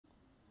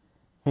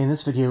Hey, in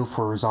this video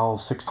for Resolve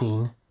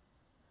 16,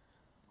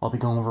 I'll be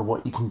going over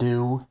what you can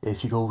do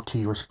if you go to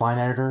your Spline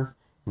editor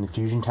in the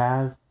Fusion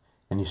tab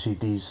and you see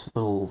these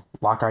little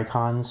lock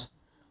icons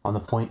on the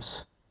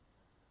points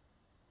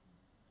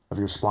of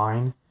your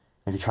spline.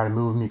 If you try to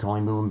move them, you can only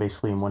move them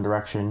basically in one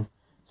direction.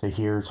 So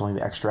here it's only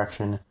the X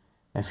direction.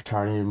 And if you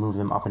try to move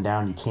them up and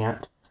down, you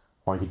can't.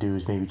 All you can do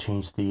is maybe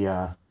change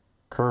the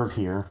curve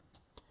here,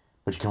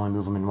 but you can only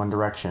move them in one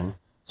direction.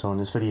 So in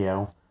this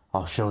video,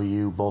 I'll show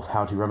you both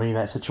how to remedy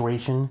that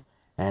situation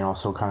and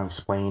also kind of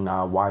explain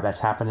why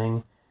that's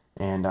happening.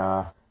 And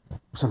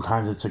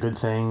sometimes it's a good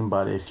thing,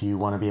 but if you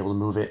want to be able to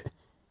move it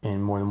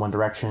in more than one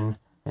direction,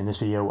 in this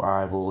video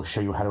I will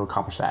show you how to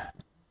accomplish that.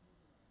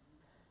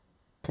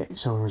 Okay,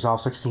 so in Resolve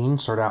 16,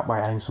 start out by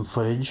adding some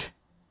footage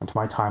onto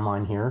my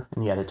timeline here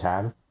in the Edit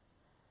tab.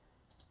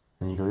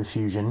 Then you go to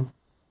Fusion.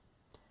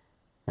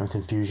 And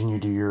within Fusion you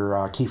do your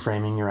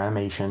keyframing, your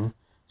animation.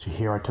 So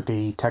here I took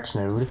a text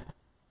node,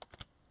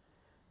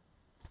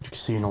 you can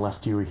see in the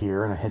left viewer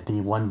here, and I hit the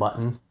one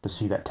button to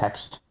see that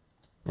text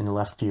in the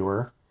left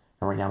viewer.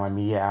 And right now my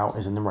media out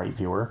is in the right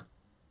viewer.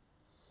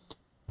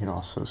 You can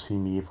also see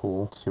media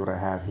pool, see what I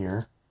have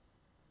here.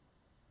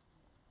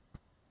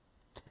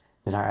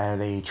 Then I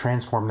added a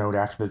transform node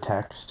after the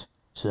text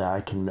so that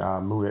I can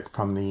move it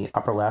from the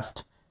upper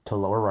left to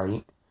lower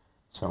right.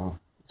 So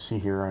see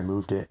here I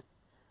moved it,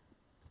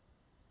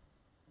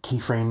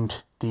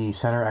 keyframed the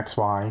center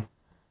XY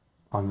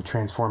on the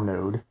transform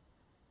node,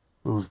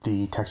 moved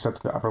the text up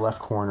to the upper left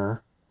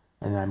corner,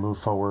 and then I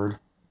moved forward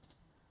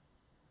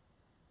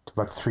to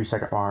about the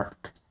 3-second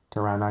mark to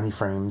around 90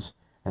 frames,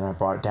 and then I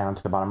brought it down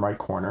to the bottom right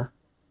corner.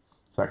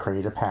 So that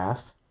created a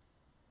path.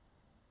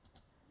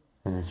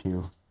 And if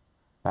you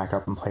back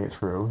up and play it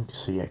through, you can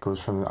see it goes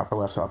from the upper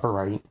left to upper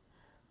right.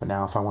 But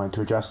now if I wanted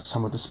to adjust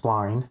some with the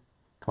spline,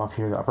 come up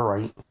here to the upper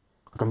right,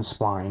 click on the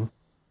spline,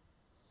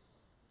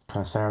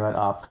 kind of center that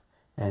up,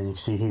 and you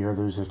can see here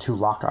those are two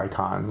lock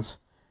icons.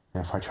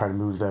 And if I try to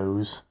move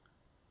those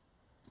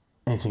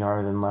anything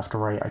other than left or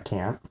right, I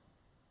can't.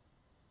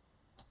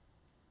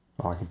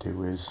 All I can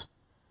do is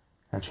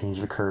kind of change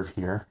the curve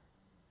here.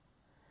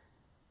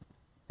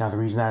 Now the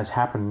reason that is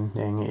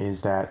happening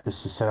is that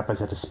this is set up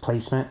as a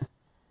displacement,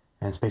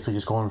 and it's basically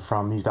just going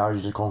from, these values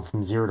are just going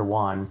from 0 to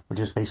 1, which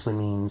just basically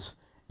means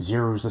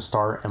 0 is the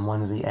start and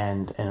 1 is the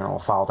end, and it'll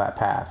follow that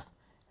path.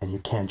 And you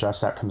can't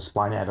adjust that from the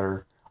spline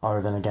editor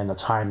other than, again, the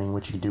timing,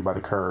 which you can do by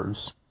the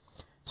curves.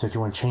 So if you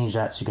want to change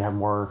that so you can have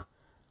more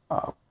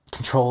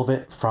control of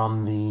it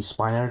from the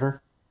spline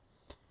editor,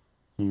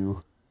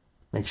 you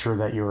make sure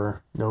that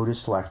your node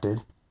is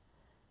selected.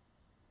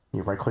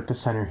 You right click the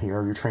center here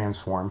of your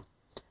transform.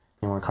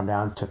 You want to come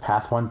down to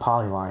path 1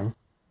 polyline,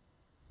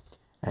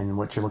 and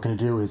what you're looking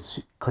to do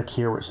is click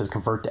here where it says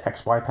convert to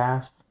XY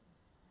path.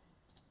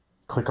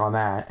 Click on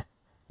that.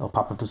 It'll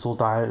pop up this little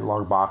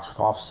dialog box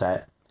with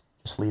offset.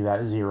 Just leave that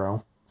at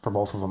 0 for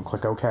both of them.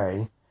 Click OK,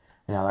 and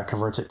now that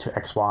converts it to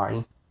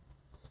XY.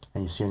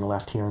 And you see on the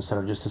left here, instead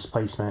of just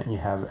displacement, you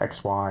have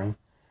XY.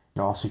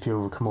 And also if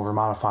you come over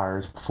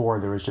modifiers, before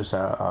there was just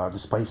a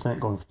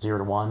displacement going from 0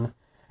 to 1,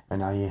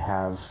 and now you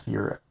have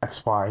your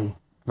XY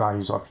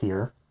values up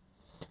here.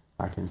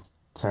 I can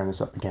center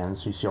this up again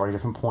so you see all your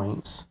different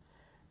points.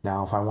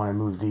 Now if I want to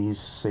move these,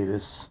 say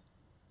this,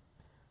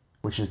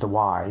 which is the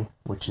Y,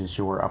 which is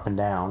your up and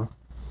down,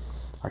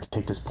 I can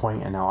take this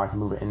point and now I can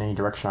move it in any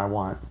direction I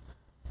want,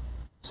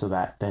 so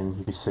that then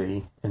you can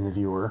see in the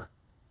viewer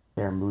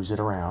there moves it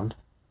around.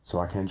 So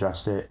I can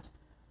adjust it,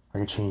 I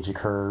can change the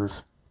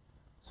curve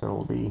so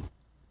it'll be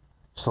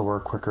slower,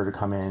 quicker to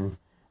come in.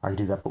 I can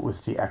do that but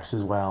with the X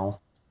as well.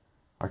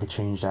 I can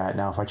change that.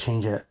 Now if I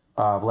change it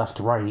left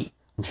to right,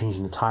 I'm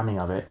changing the timing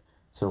of it,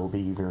 so it'll be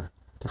either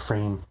the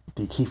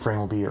keyframe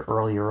will be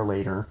earlier or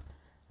later,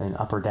 and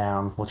up or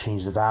down will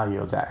change the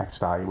value of that X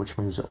value, which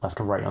moves it left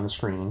or right on the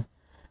screen.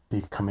 But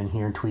you can come in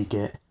here and tweak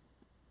it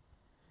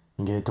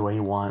and get it the way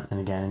you want, and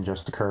again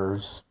adjust the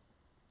curves.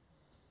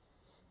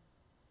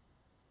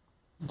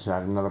 Just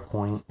add another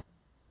point.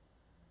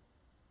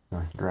 Now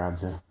I can grab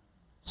the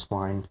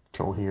spline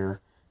control here,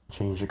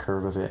 change the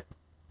curve of it.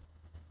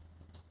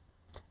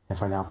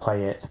 If I now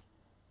play it,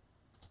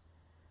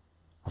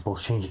 I'll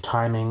both change the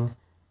timing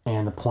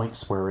and the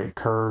points where it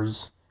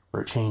curves,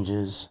 where it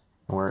changes,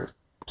 and where it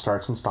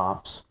starts and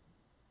stops.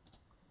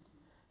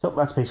 So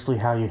that's basically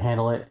how you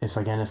handle it. If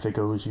it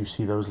goes, you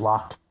see those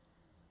locked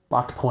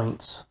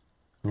points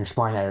in your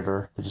spline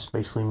editor. It just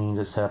basically means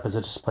it's set up as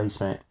a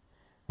displacement.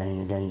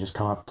 And again, you just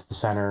come up to the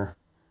center,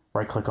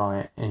 right click on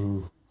it,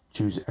 and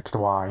choose X to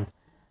Y.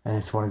 And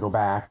if you want to go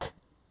back,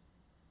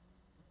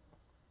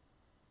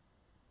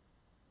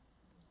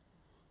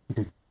 you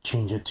could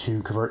change it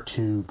to convert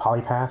to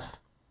polypath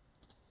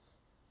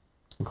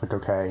and click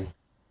OK.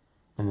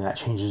 And then that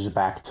changes it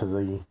back to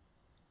the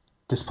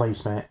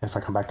displacement. If I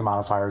come back to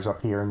modifiers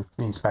up here in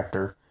the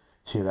inspector,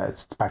 see that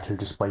it's back to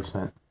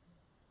displacement.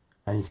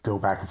 And you can go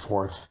back and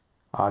forth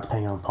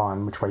depending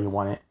upon which way you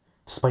want it.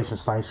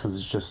 Displacement's nice because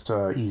it's just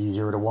easy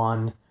 0 to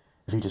 1.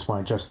 If you just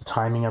want to adjust the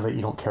timing of it,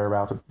 you don't care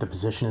about the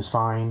position is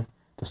fine.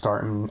 The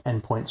start and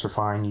end points are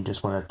fine. You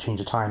just want to change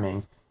the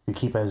timing. You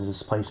keep it as a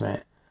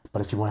displacement.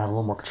 But if you want to have a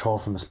little more control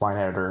from the spline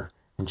editor,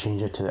 then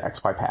change it to the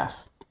XY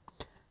path.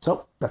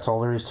 So that's all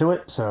there is to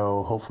it.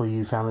 So hopefully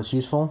you found this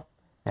useful,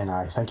 and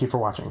I thank you for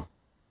watching.